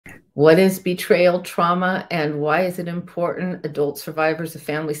What is betrayal trauma and why is it important adult survivors of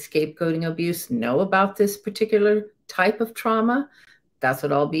family scapegoating abuse know about this particular type of trauma? That's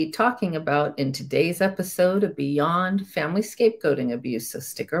what I'll be talking about in today's episode of Beyond Family Scapegoating Abuse, so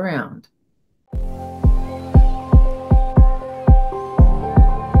stick around.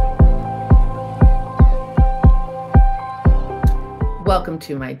 Welcome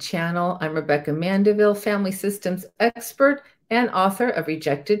to my channel. I'm Rebecca Mandeville, family systems expert and author of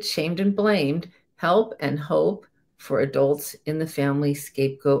Rejected, Shamed, and Blamed, Help and Hope for Adults in the Family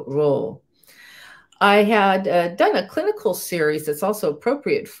Scapegoat Role. I had done a clinical series that's also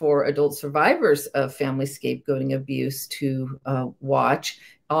appropriate for adult survivors of family scapegoating abuse to watch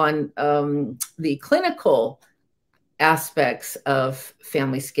on the clinical aspects of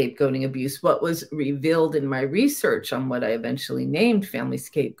family scapegoating abuse, what was revealed in my research on what I eventually named family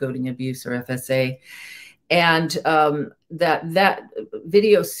scapegoating abuse, or FSA. And that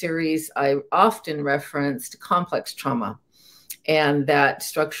video series, I often referenced complex trauma, and that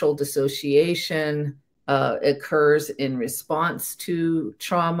structural dissociation occurs in response to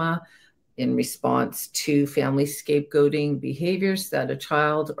trauma, in response to family scapegoating behaviors that a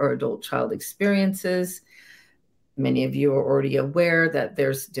child or adult child experiences. Many of you are already aware that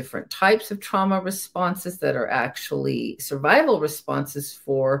there's different types of trauma responses that are actually survival responses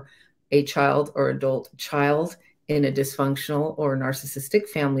for a child or adult child in a dysfunctional or narcissistic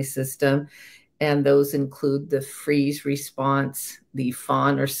family system. And those include the freeze response, the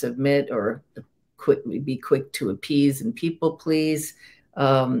fawn or submit, or be quick to appease and people please,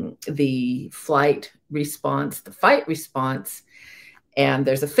 the flight response, the fight response. And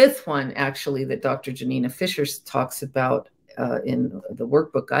there's a fifth one, actually, that Dr. Janina Fisher talks about in the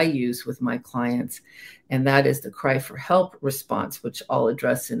workbook I use with my clients, and that is the cry for help response, which I'll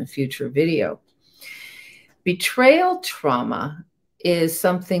address in a future video. Betrayal trauma is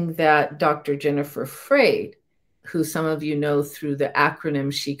something that Dr. Jennifer Freyd, who some of you know through the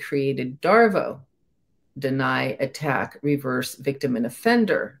acronym she created, DARVO, Deny, Attack, Reverse, Victim, and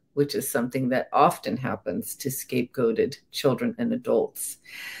Offender, which is something that often happens to scapegoated children and adults.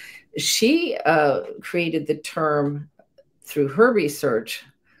 She created the term through her research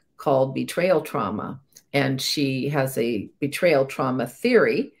called betrayal trauma, and she has a betrayal trauma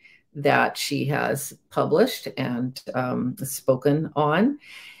theory that she has published and spoken on.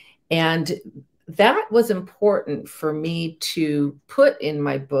 And that was important for me to put in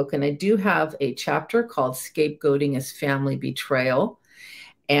my book. And I do have a chapter called Scapegoating as Family Betrayal.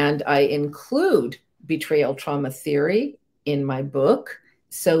 And I include betrayal trauma theory in my book.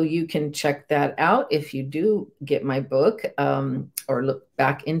 So you can check that out if you do get my book, or look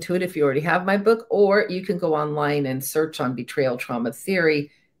back into it if you already have my book, or you can go online and search on betrayal trauma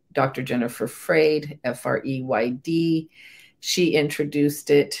theory, Dr. Jennifer Freyd, F-R-E-Y-D. She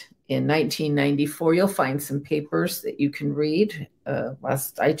introduced it in 1994. You'll find some papers that you can read.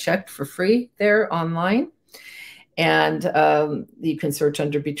 Last I checked, for free there online. And you can search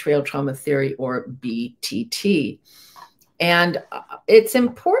under betrayal trauma theory, or BTT. And it's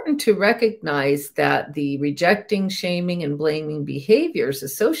important to recognize that the rejecting, shaming, and blaming behaviors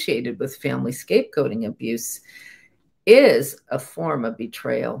associated with family scapegoating abuse is a form of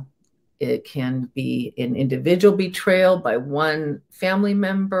betrayal. It can be an individual betrayal by one family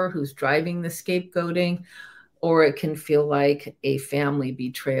member who's driving the scapegoating, or it can feel like a family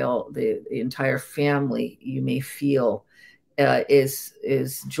betrayal. The entire family, you may feel,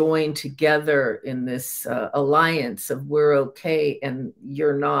 is joined together in this alliance of we're okay and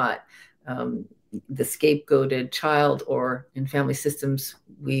you're not. The scapegoated child, or in family systems,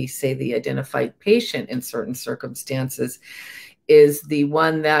 we say the identified patient in certain circumstances, is the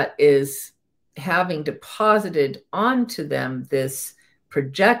one that is having deposited onto them this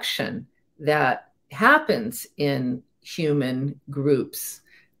projection that happens in human groups.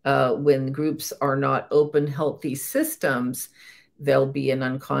 When groups are not open, healthy systems, there'll be an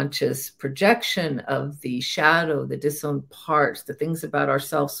unconscious projection of the shadow, the disowned parts, the things about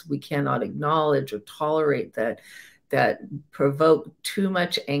ourselves we cannot acknowledge or tolerate, that provoke too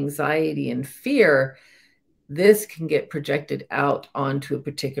much anxiety and fear. This can get projected out onto a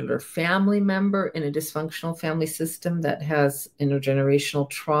particular family member in a dysfunctional family system that has intergenerational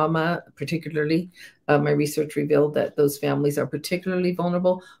trauma. Particularly, my research revealed that those families are particularly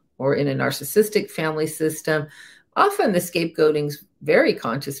vulnerable, or in a narcissistic family system. Often the scapegoating's very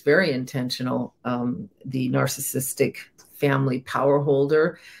conscious, very intentional. The narcissistic family power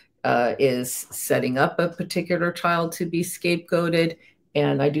holder is setting up a particular child to be scapegoated.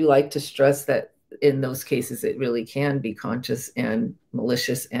 And I do like to stress that in those cases, it really can be conscious and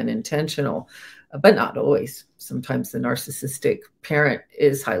malicious and intentional. but not always. Sometimes the narcissistic parent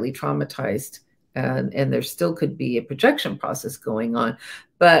is highly traumatized, and there still could be a projection process going on.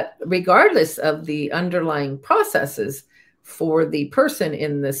 But regardless of the underlying processes for the person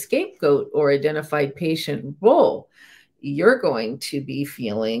in the scapegoat or identified patient role, you're going to be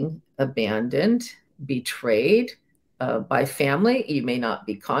feeling abandoned, betrayed by family. You may not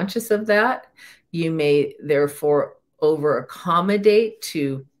be conscious of that. You may therefore over accommodate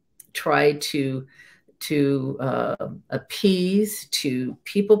to try to appease, to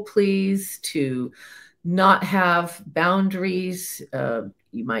people please, to not have boundaries.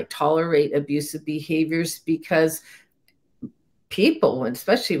 You might tolerate abusive behaviors because people,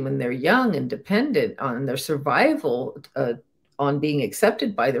 especially when they're young and dependent on their survival, on being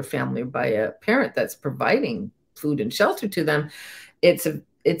accepted by their family or by a parent that's providing food and shelter to them,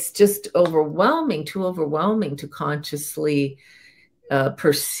 it's just overwhelming, too overwhelming to consciously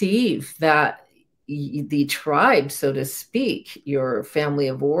perceive that the tribe, so to speak, your family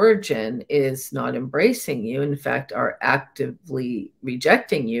of origin, is not embracing you. In fact, are actively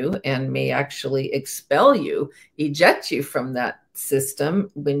rejecting you and may actually expel you, eject you from that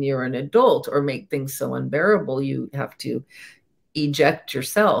system when you're an adult, or make things so unbearable you have to eject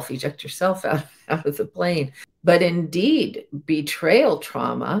yourself out of the plane. But indeed, betrayal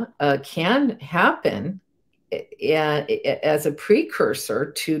trauma can happen as a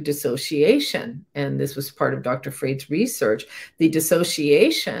precursor to dissociation. And this was part of Dr. Freyd's research. The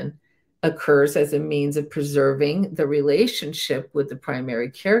dissociation occurs as a means of preserving the relationship with the primary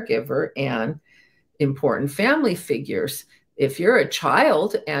caregiver and important family figures. If you're a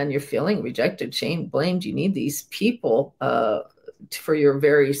child and you're feeling rejected, shamed, blamed, you need these people for your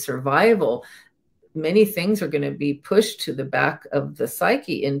very survival. Many things are going to be pushed to the back of the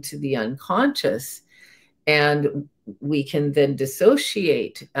psyche, into the unconscious. And we can then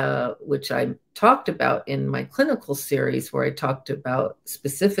dissociate, which I talked about in my clinical series, where I talked about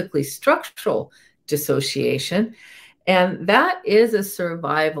specifically structural dissociation. And that is a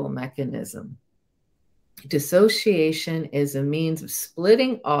survival mechanism. Dissociation is a means of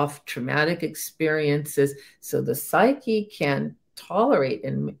splitting off traumatic experiences so the psyche can tolerate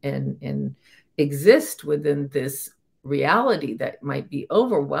and exist within this reality that might be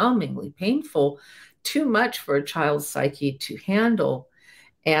overwhelmingly painful, too much for a child's psyche to handle.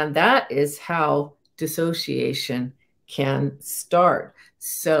 And that is how dissociation can start.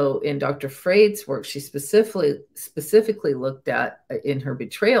 So in Dr. Freyd's work, she specifically looked at, in her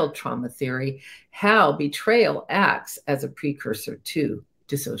betrayal trauma theory, how betrayal acts as a precursor to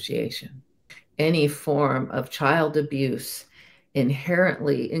dissociation. Any form of child abuse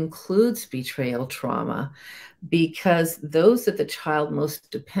inherently includes betrayal trauma, because those that the child most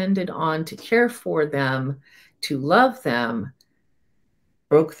depended on to care for them, to love them,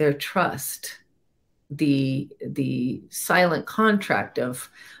 broke their trust. The silent contract of,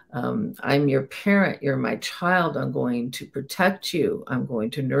 I'm your parent, you're my child, I'm going to protect you, I'm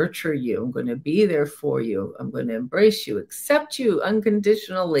going to nurture you, I'm going to be there for you, I'm going to embrace you, accept you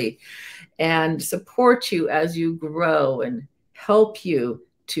unconditionally, and support you as you grow, and help you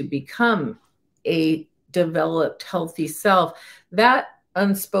to become a developed, healthy self. That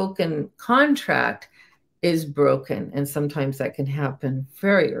unspoken contract is broken, and sometimes that can happen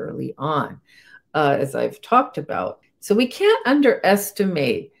very early on, as I've talked about. So we can't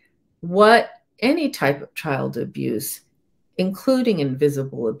underestimate what any type of child abuse, including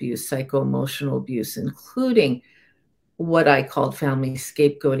invisible abuse, psycho-emotional abuse, including what I called family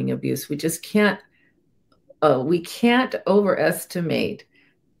scapegoating abuse, we just can't overestimate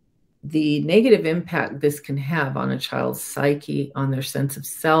the negative impact this can have on a child's psyche, on their sense of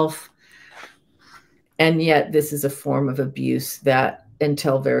self. And yet this is a form of abuse that,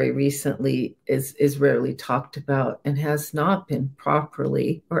 until very recently, is rarely talked about and has not been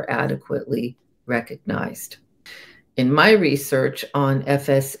properly or adequately recognized. In my research on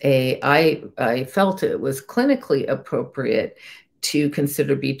FSA, I felt it was clinically appropriate to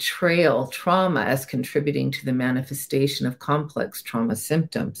consider betrayal trauma as contributing to the manifestation of complex trauma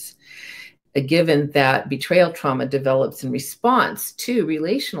symptoms, given that betrayal trauma develops in response to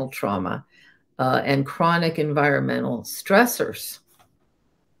relational trauma and chronic environmental stressors.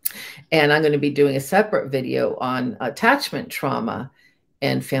 And I'm going to be doing a separate video on attachment trauma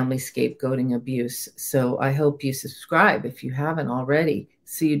and family scapegoating abuse. So I hope you subscribe if you haven't already,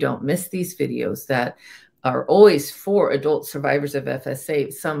 so you don't miss these videos that are always for adult survivors of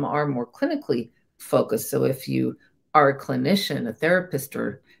FSA. Some are more clinically focused. So if you are a clinician, a therapist,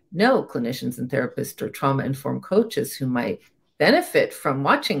 or know clinicians and therapists or trauma-informed coaches who might benefit from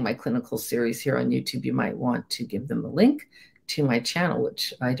watching my clinical series here on YouTube, you might want to give them a link to my channel,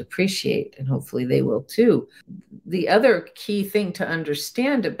 which I'd appreciate, and hopefully they will too. The other key thing to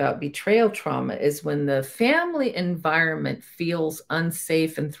understand about betrayal trauma is when the family environment feels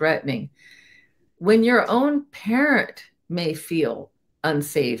unsafe and threatening. When your own parent may feel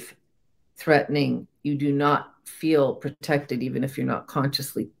unsafe, threatening, you do not feel protected, even if you're not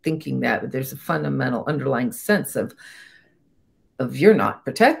consciously thinking that, but there's a fundamental underlying sense of you're not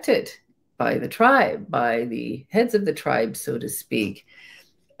protected by the tribe, by the heads of the tribe, so to speak.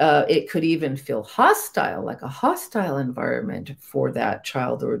 It could even feel hostile, like a hostile environment for that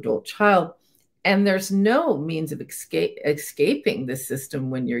child or adult child. And there's no means of escaping the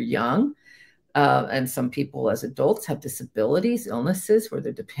system when you're young. And some people as adults have disabilities, illnesses, where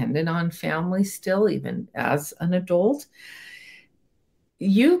they're dependent on family still, even as an adult.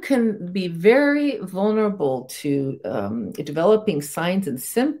 You can be very vulnerable to developing signs and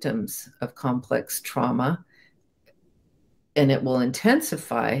symptoms of complex trauma, and it will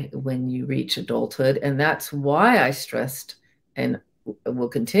intensify when you reach adulthood. And that's why I stressed and will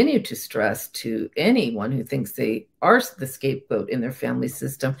continue to stress to anyone who thinks they are the scapegoat in their family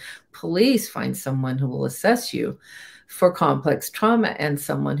system, please find someone who will assess you for complex trauma and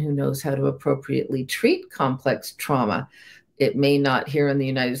someone who knows how to appropriately treat complex trauma. It may not here in the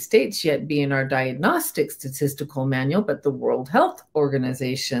United States yet be in our diagnostic statistical manual, but the World Health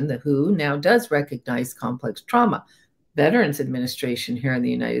Organization, the WHO, now does recognize complex trauma. Veterans Administration here in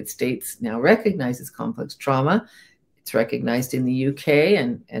the United States now recognizes complex trauma. It's recognized in the UK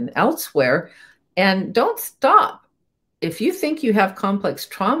and elsewhere. And don't stop. If you think you have complex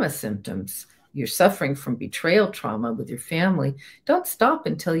trauma symptoms, you're suffering from betrayal trauma with your family, don't stop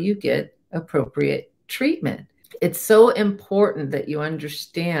until you get appropriate treatment. It's so important that you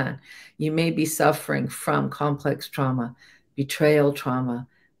understand you may be suffering from complex trauma, betrayal trauma,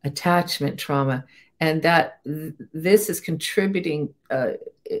 attachment trauma, and that this is contributing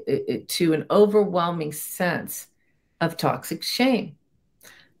to an overwhelming sense of toxic shame.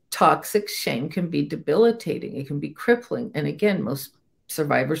 Toxic shame can be debilitating. It can be crippling. And again, most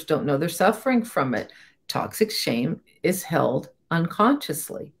survivors don't know they're suffering from it. Toxic shame is held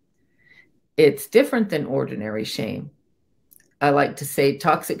unconsciously. It's different than ordinary shame. I like to say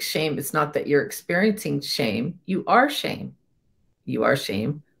toxic shame is not that you're experiencing shame. You are shame. You are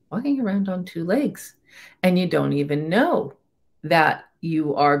shame walking around on two legs. And you don't even know that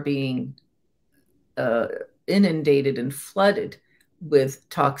you are being inundated and flooded with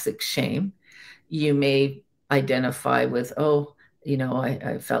toxic shame. You may identify with, oh, you know,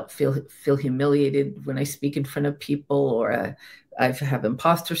 I feel humiliated when I speak in front of people, or I have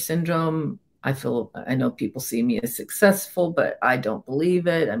imposter syndrome. I know people see me as successful, but I don't believe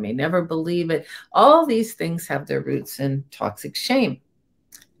it. I may never believe it. All these things have their roots in toxic shame.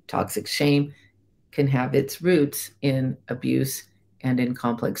 Toxic shame can have its roots in abuse and in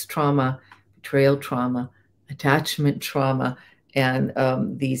complex trauma, betrayal trauma, attachment trauma, and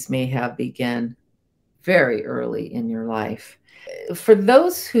these may have begun very early in your life. For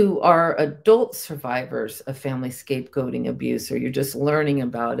those who are adult survivors of family scapegoating abuse, or you're just learning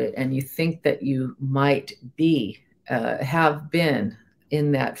about it and you think that you might have been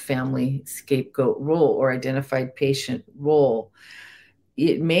in that family scapegoat role or identified patient role,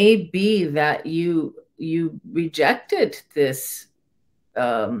 it may be that you rejected this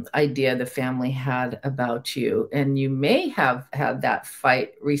idea the family had about you, and you may have had that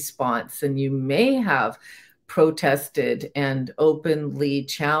fight response, and you may have protested and openly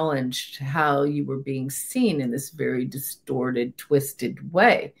challenged how you were being seen in this very distorted, twisted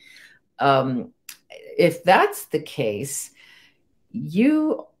way. If that's the case,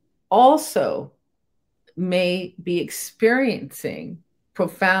 you also may be experiencing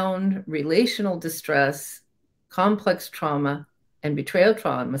profound relational distress, complex trauma, and betrayal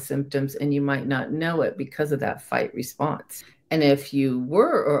trauma symptoms, and you might not know it because of that fight response. And if you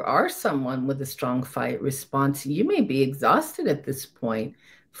were or are someone with a strong fight response, you may be exhausted at this point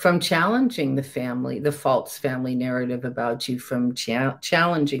from challenging the false family narrative about you, from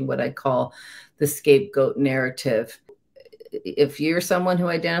challenging what I call the scapegoat narrative. If you're someone who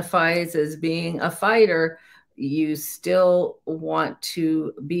identifies as being a fighter, you still want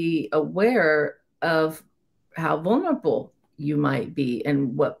to be aware of how vulnerable you might be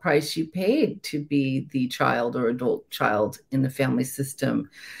and what price you paid to be the child or adult child in the family system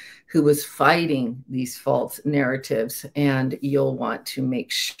who was fighting these false narratives. And you'll want to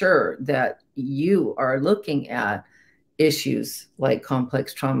make sure that you are looking at issues like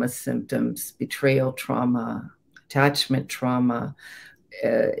complex trauma symptoms, betrayal trauma, attachment trauma,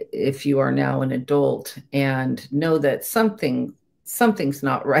 if you are now an adult, and know that something's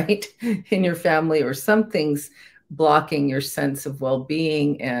not right in your family, or something's blocking your sense of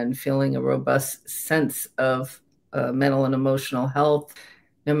well-being and feeling a robust sense of mental and emotional health.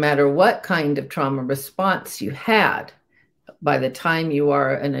 No matter what kind of trauma response you had, by the time you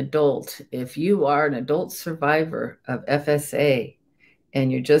are an adult, if you are an adult survivor of FSA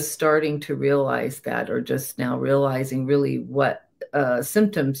and you're just starting to realize that, or just now realizing really what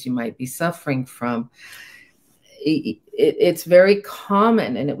symptoms you might be suffering from, it's very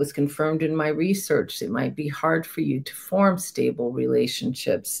common, and it was confirmed in my research. It might be hard for you to form stable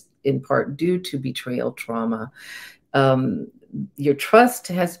relationships, in part due to betrayal trauma. Your trust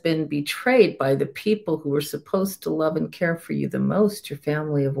has been betrayed by the people who were supposed to love and care for you the most, your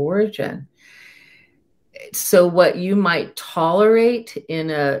family of origin. So what you might tolerate in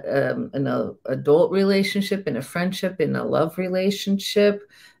an adult relationship, in a friendship, in a love relationship,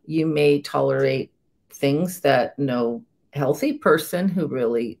 you may tolerate things that no healthy person who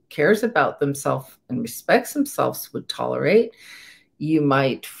really cares about themselves and respects themselves would tolerate. You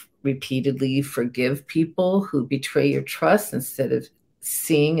might repeatedly forgive people who betray your trust instead of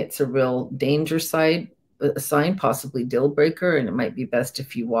seeing it's a real danger sign, possibly deal breaker, and it might be best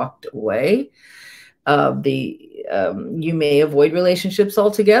if you walked away. You may avoid relationships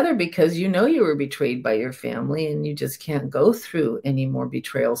altogether because you know you were betrayed by your family and you just can't go through any more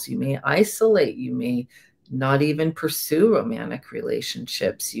betrayals. You may isolate. You may not even pursue romantic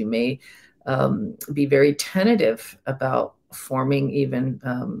relationships. You may be very tentative about forming even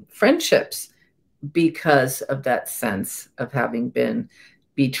friendships because of that sense of having been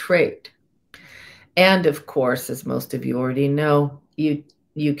betrayed. And of course, as most of you already know, you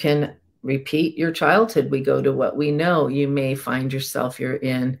can repeat your childhood. We go to what we know. You may find yourself, you're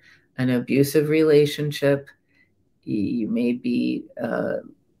in an abusive relationship. You may be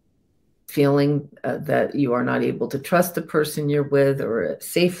feeling that you are not able to trust the person you're with or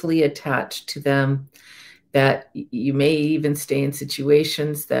safely attached to them, that you may even stay in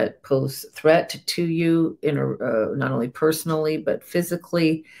situations that pose threat to you, not only personally, but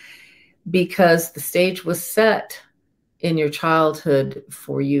physically, because the stage was set in your childhood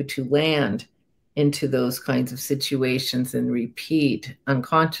for you to land into those kinds of situations and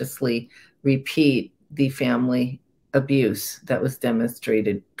unconsciously repeat the family abuse that was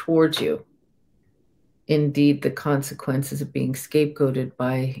demonstrated towards you. Indeed, the consequences of being scapegoated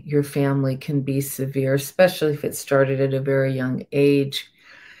by your family can be severe, especially if it started at a very young age.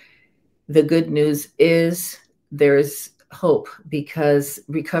 The good news is there is hope, because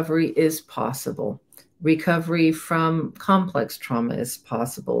recovery is possible. Recovery from complex trauma is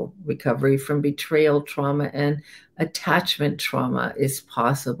possible. Recovery from betrayal trauma and attachment trauma is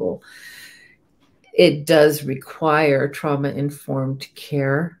possible. It does require trauma-informed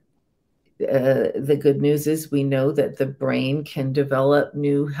care. The good news is we know that the brain can develop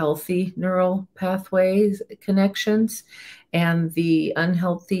new healthy neural pathways, connections, and the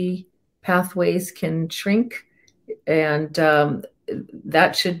unhealthy pathways can shrink. And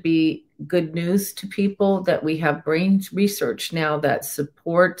that should be good news to people, that we have brain research now that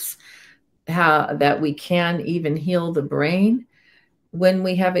supports that we can even heal the brain when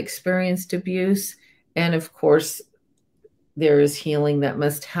we have experienced abuse. And of course, there is healing that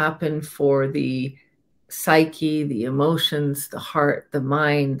must happen for the psyche, the emotions, the heart, the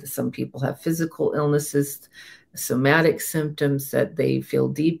mind. Some people have physical illnesses, somatic symptoms that they feel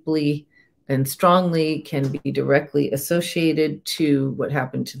deeply and strongly can be directly associated to what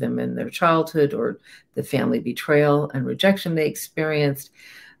happened to them in their childhood or the family betrayal and rejection they experienced.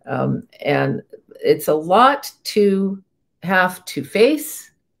 And it's a lot to have to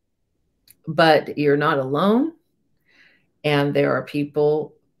face, but you're not alone. And there are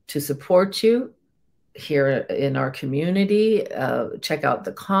people to support you here in our community. Check out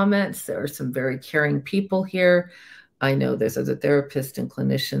the comments. There are some very caring people here. I know there's other therapists and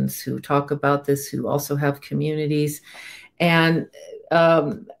clinicians who talk about this, who also have communities. And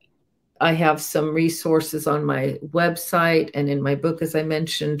I have some resources on my website and in my book, as I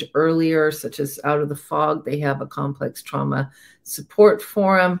mentioned earlier, such as Out of the Fog. They have a complex trauma support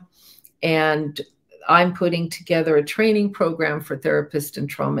forum. And I'm putting together a training program for therapists and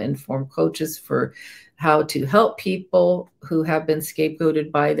trauma-informed coaches for how to help people who have been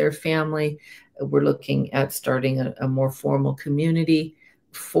scapegoated by their family. We're looking at starting a more formal community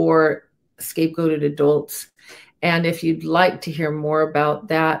for scapegoated adults. And if you'd like to hear more about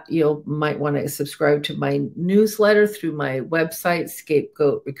that, you might want to subscribe to my newsletter through my website,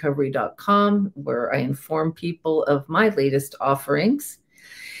 scapegoatrecovery.com, where I inform people of my latest offerings.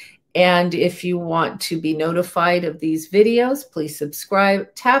 And if you want to be notified of these videos, please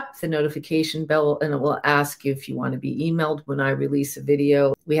subscribe, tap the notification bell, and it will ask you if you want to be emailed when I release a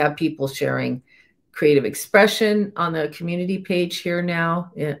video. We have people sharing creative expression on the community page here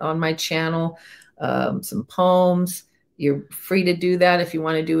now on my channel, some poems. You're free to do that. If you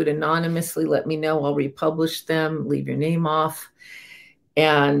want to do it anonymously, let me know. I'll republish them, leave your name off.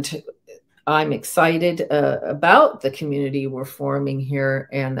 And I'm excited about the community we're forming here.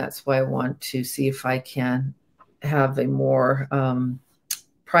 And that's why I want to see if I can have a more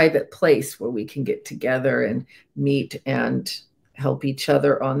private place where we can get together and meet and help each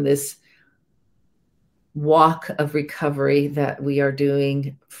other on this walk of recovery that we are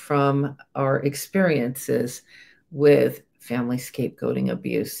doing from our experiences with family scapegoating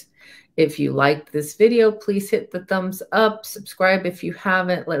abuse. If you liked this video, please hit the thumbs up, subscribe if you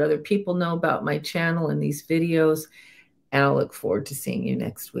haven't, let other people know about my channel and these videos, and I'll look forward to seeing you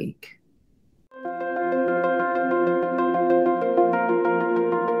next week.